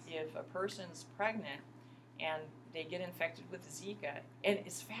if a person's pregnant and they get infected with Zika, and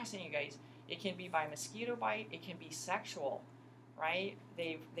it's fascinating, you guys, it can be by mosquito bite, it can be sexual, right?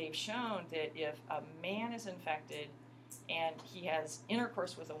 They've shown that if a man is infected and he has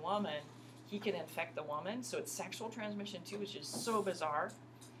intercourse with a woman, he can infect the woman. So it's sexual transmission too, which is so bizarre.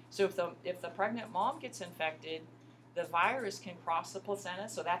 So if the pregnant mom gets infected, the virus can cross the placenta,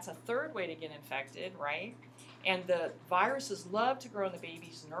 so that's a third way to get infected, right? And the viruses love to grow in the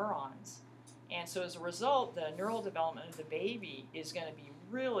baby's neurons. And so as a result, the neural development of the baby is going to be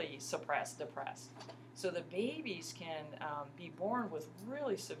really depressed. So the babies can be born with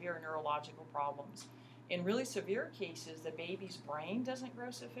really severe neurological problems. In really severe cases, the baby's brain doesn't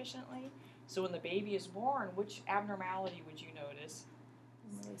grow sufficiently. So when the baby is born, which abnormality would you notice?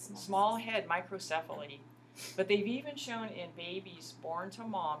 Really Small head, microcephaly. But they've even shown in babies born to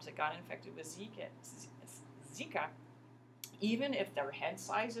moms that got infected with Zika, even if their head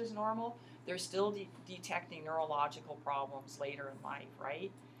size is normal, they're still detecting neurological problems later in life,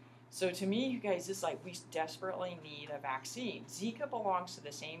 right? So to me, you guys, it's like we desperately need a vaccine. Zika belongs to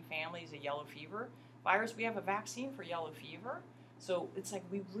the same family as a yellow fever virus. We have a vaccine for yellow fever. So it's like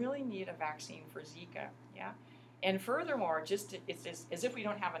we really need a vaccine for Zika, yeah? And furthermore, it's as if we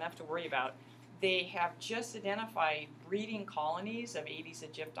don't have enough to worry about, they have just identified breeding colonies of Aedes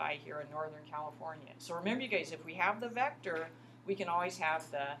aegypti here in Northern California. So remember, you guys, if we have the vector, we can always have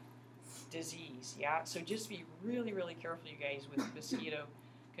the disease, yeah? So just be really, really careful, you guys, with mosquito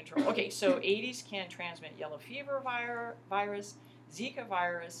control. Okay, so Aedes can transmit yellow fever virus, Zika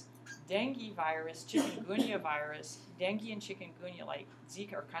virus, dengue virus, chikungunya virus. Dengue and chikungunya, like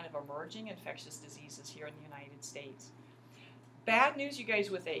Zika, are kind of emerging infectious diseases here in the United States. Bad news, you guys,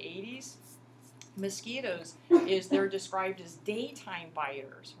 with the Aedes mosquitoes is they're described as daytime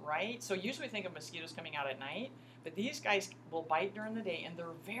biters, right? So usually we think of mosquitoes coming out at night, but these guys will bite during the day, and they're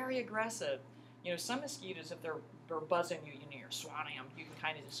very aggressive. You know, some mosquitoes, if they're buzzing you, you're swatting them, you can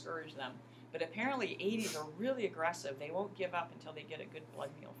kind of discourage them. But apparently Aedes are really aggressive. They won't give up until they get a good blood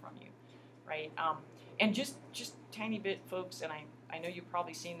meal from you, right? And just tiny bit, folks, and I know you've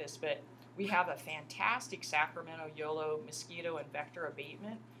probably seen this, but we have a fantastic Sacramento YOLO mosquito and vector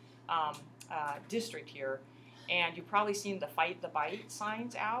abatement district here. And you've probably seen the fight the bite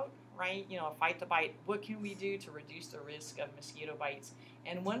signs out, right? You know, fight the bite. What can we do to reduce the risk of mosquito bites?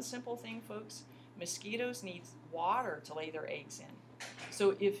 And one simple thing, folks, mosquitoes need water to lay their eggs in.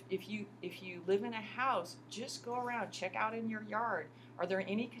 So if you live in a house, just go around, check out in your yard. Are there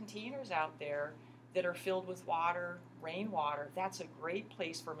any containers out there that are filled with water, rainwater? That's a great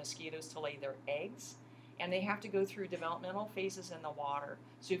place for mosquitoes to lay their eggs. And they have to go through developmental phases in the water.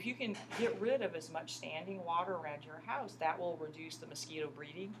 So if you can get rid of as much standing water around your house, that will reduce the mosquito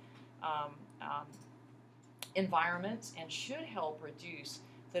breeding environments and should help reduce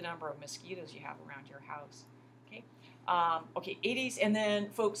the number of mosquitoes you have around your house. Okay, Aedes, and then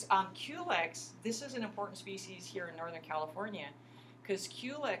folks, Culex, this is an important species here in Northern California because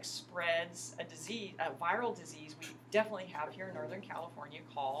Culex spreads a disease, a viral disease we definitely have here in Northern California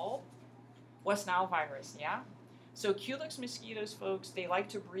called West Nile virus, yeah? So Culex mosquitoes, folks, they like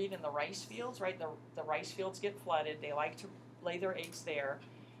to breed in the rice fields, right? The rice fields get flooded. They like to lay their eggs there.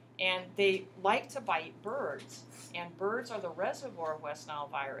 And they like to bite birds. And birds are the reservoir of West Nile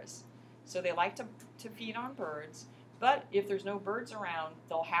virus. So they like to feed on birds. But if there's no birds around,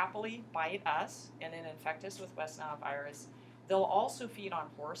 they'll happily bite us and then infect us with West Nile virus. They'll also feed on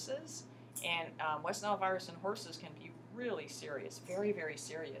horses. And West Nile virus in horses can be really serious, very, very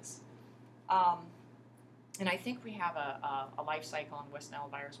serious. And I think we have a life cycle on West Nile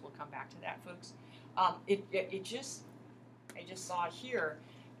virus. We'll come back to that, folks. I just saw here,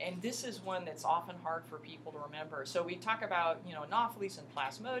 and this is one that's often hard for people to remember. So we talk about, you know, Anopheles and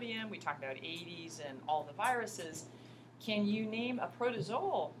Plasmodium. We talk about Aedes and all the viruses. Can you name a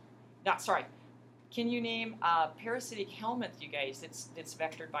protozoal? Can you name a parasitic helminth, you guys, that's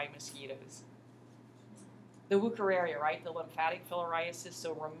vectored by mosquitoes? The Wuchereria, right? The lymphatic filariasis.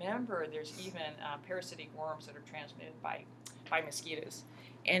 So remember, there's even parasitic worms that are transmitted by mosquitoes.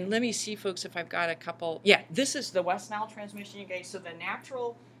 And let me see, folks, if I've got a couple. Yeah, this is the West Nile transmission, you guys. So the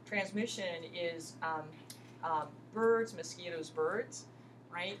natural transmission is birds, mosquitoes, birds,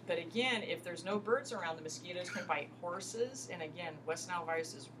 right? But again, if there's no birds around, the mosquitoes can bite horses. And again, West Nile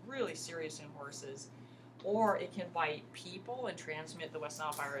virus is really serious in horses. Or it can bite people and transmit the West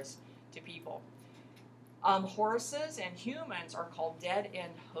Nile virus to people. Horses and humans are called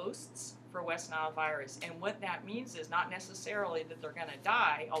dead-end hosts for West Nile virus. And what that means is not necessarily that they're going to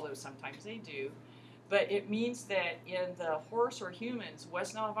die, although sometimes they do, but it means that in the horse or humans,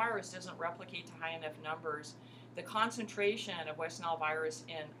 West Nile virus doesn't replicate to high enough numbers. The concentration of West Nile virus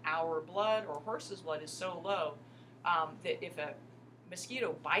in our blood or horse's blood is so low that if a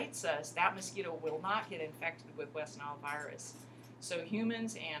mosquito bites us, that mosquito will not get infected with West Nile virus. So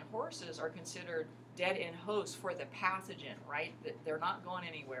humans and horses are considered dead-end hosts for the pathogen, right? They're not going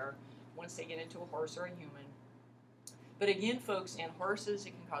anywhere once they get into a horse or a human. But again, folks, in horses,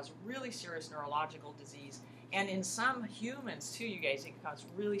 it can cause really serious neurological disease. And in some humans, too, you guys, it can cause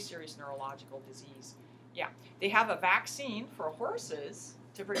really serious neurological disease. Yeah, they have a vaccine for horses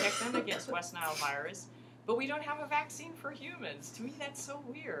to protect them against West Nile virus, but we don't have a vaccine for humans. To me, that's so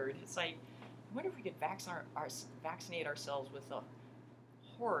weird. It's like, I wonder if we could vaccinate ourselves with a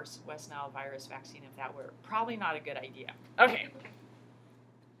horse West Nile virus vaccine if that were. Probably not a good idea. Okay.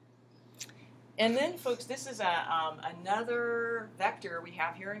 And then, folks, this is another vector we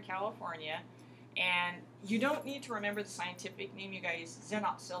have here in California. And you don't need to remember the scientific name, you guys.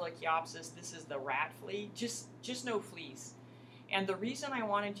 Xenopsilla chiopsis. This is the rat flea. Just know fleas. And the reason I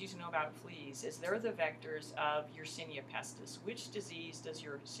wanted you to know about fleas is they're the vectors of Yersinia pestis. Which disease does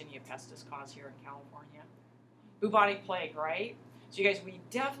Yersinia pestis cause here in California? Bubonic plague, right? So you guys, we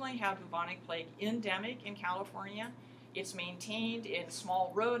definitely have bubonic plague endemic in California. It's maintained in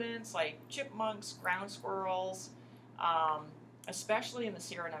small rodents like chipmunks, ground squirrels, especially in the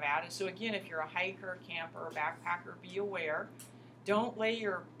Sierra Nevada. So again, if you're a hiker, camper, backpacker, be aware. Don't lay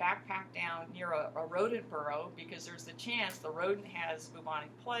your backpack down near a rodent burrow, because there's the chance the rodent has bubonic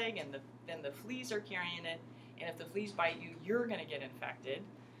plague, and then the fleas are carrying it. And if the fleas bite you, you're going to get infected.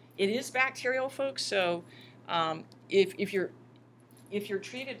 It is bacterial, folks. So if you're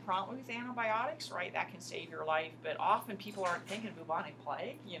treated promptly with antibiotics, right, that can save your life. But often people aren't thinking bubonic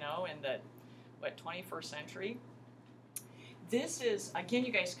plague, in the 21st century. This is, again,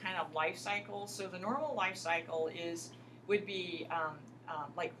 you guys, kind of life cycle. So the normal life cycle would be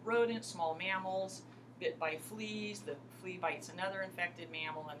like rodents, small mammals, bit by fleas. The flea bites another infected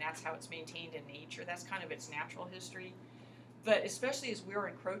mammal, and that's how it's maintained in nature. That's kind of its natural history. But especially as we're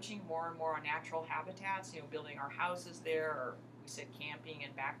encroaching more and more on natural habitats, building our houses there, or we said camping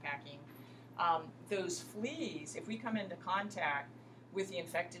and backpacking, those fleas, if we come into contact with the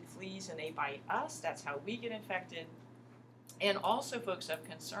infected fleas and they bite us, that's how we get infected. And also, folks, of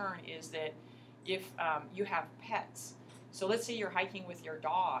concern is that if you have pets, so let's say you're hiking with your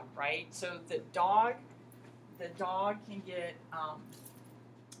dog, right? So the dog can get,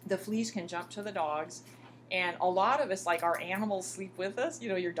 the fleas can jump to the dogs. And a lot of us, like our animals, sleep with us.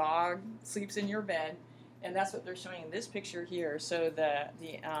 Your dog sleeps in your bed. And that's what they're showing in this picture here. So the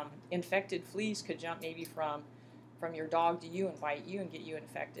infected fleas could jump maybe from your dog to you and bite you and get you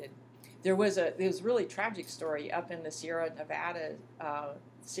infected. There was a really tragic story up in the Sierra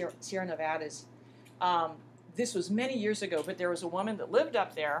Nevadas. This was many years ago, but there was a woman that lived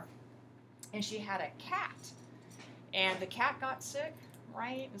up there, and she had a cat, and the cat got sick,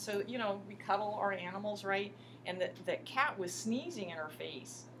 right? And so we cuddle our animals, right? And the cat was sneezing in her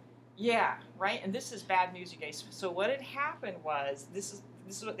face. Yeah, right. And this is bad news, you guys. So what had happened was, this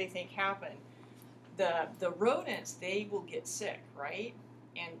is what they think happened. The rodents, they will get sick, right?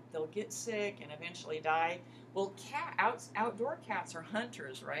 And they'll get sick and eventually die. Well, outdoor cats are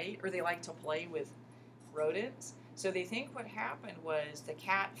hunters, right? Or they like to play with rodents. So they think what happened was the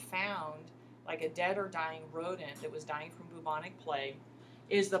cat found like a dead or dying rodent that was dying from bubonic plague.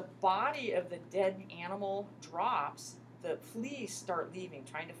 Is the body of the dead animal drops, the fleas start leaving,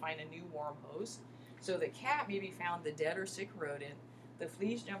 trying to find a new warm host. So the cat maybe found the dead or sick rodent. The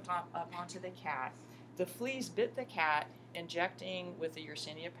fleas jumped up onto the cat. The fleas bit the cat, injecting with the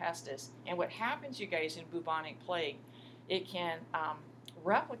Yersinia pestis. And what happens, you guys, in bubonic plague, it can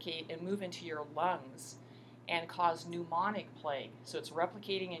replicate and move into your lungs and cause pneumonic plague. So it's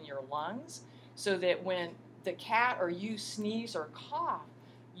replicating in your lungs, so that when the cat or you sneeze or cough,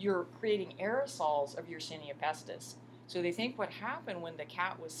 you're creating aerosols of Yersinia pestis. So they think what happened when the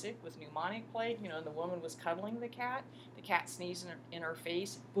cat was sick with pneumonic plague, and the woman was cuddling the cat sneezed in her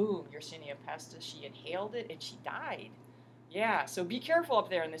face, boom, Yersinia pestis, she inhaled it and she died. Yeah, so be careful up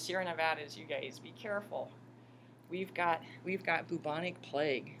there in the Sierra Nevadas, you guys, be careful. We've got bubonic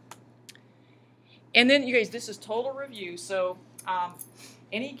plague. And then, you guys, this is total review. So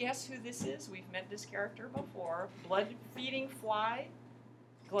any guess who this is? We've met this character before. Blood-feeding fly,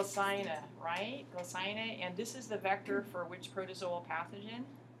 Glossina, right? Glossina, and this is the vector for which protozoal pathogen?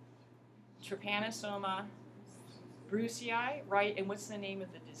 Trypanosoma brucei, right? And what's the name of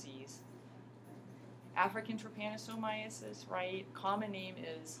the disease? African trypanosomiasis, right? Common name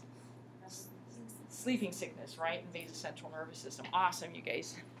is sleeping sickness, right? Invasive central nervous system. Awesome, you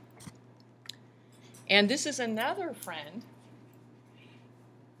guys. And this is another friend.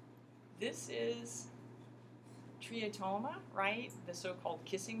 This is Triatoma, right? The so-called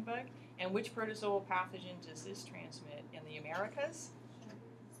kissing bug. And which protozoal pathogen does this transmit in the Americas?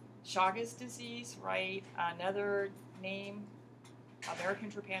 Chagas disease, right? Another name,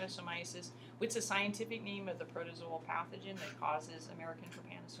 American trypanosomiasis. What's the scientific name of the protozoal pathogen that causes American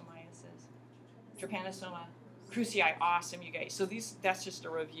trypanosomiasis? Trypanosoma crucei. Awesome, you guys. So that's just a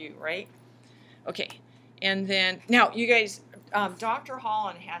review, right? Okay. And then, now, you guys, Dr.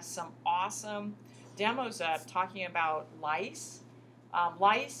 Holland has some awesome demos up talking about lice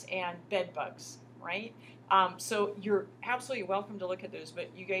and bed bugs, right? So you're absolutely welcome to look at those,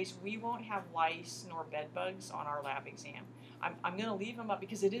 but you guys, we won't have lice nor bed bugs on our lab exam. I'm going to leave them up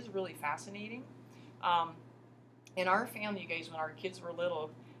because it is really fascinating. In our family, you guys, when our kids were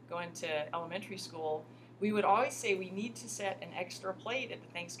little, going to elementary school, we would always say we need to set an extra plate at the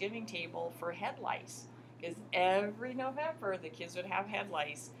Thanksgiving table for head lice, because every November the kids would have head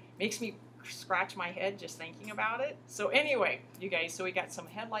lice. Makes me scratch my head just thinking about it. So anyway, you guys, so we got some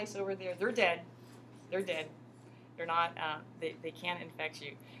head lice over there. They're dead. They're dead. They're not, they can't infect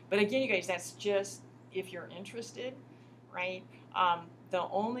you. But again, you guys, that's just if you're interested, right? The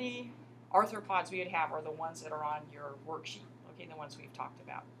only arthropods we would have are the ones that are on your worksheet, okay, the ones we've talked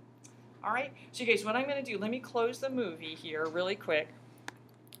about. All right, so you guys, what I'm going to do, let me close the movie here really quick.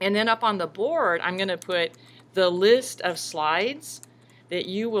 And then up on the board, I'm going to put the list of slides that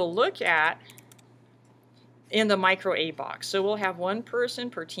you will look at in the micro A box. So we'll have one person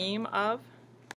per team of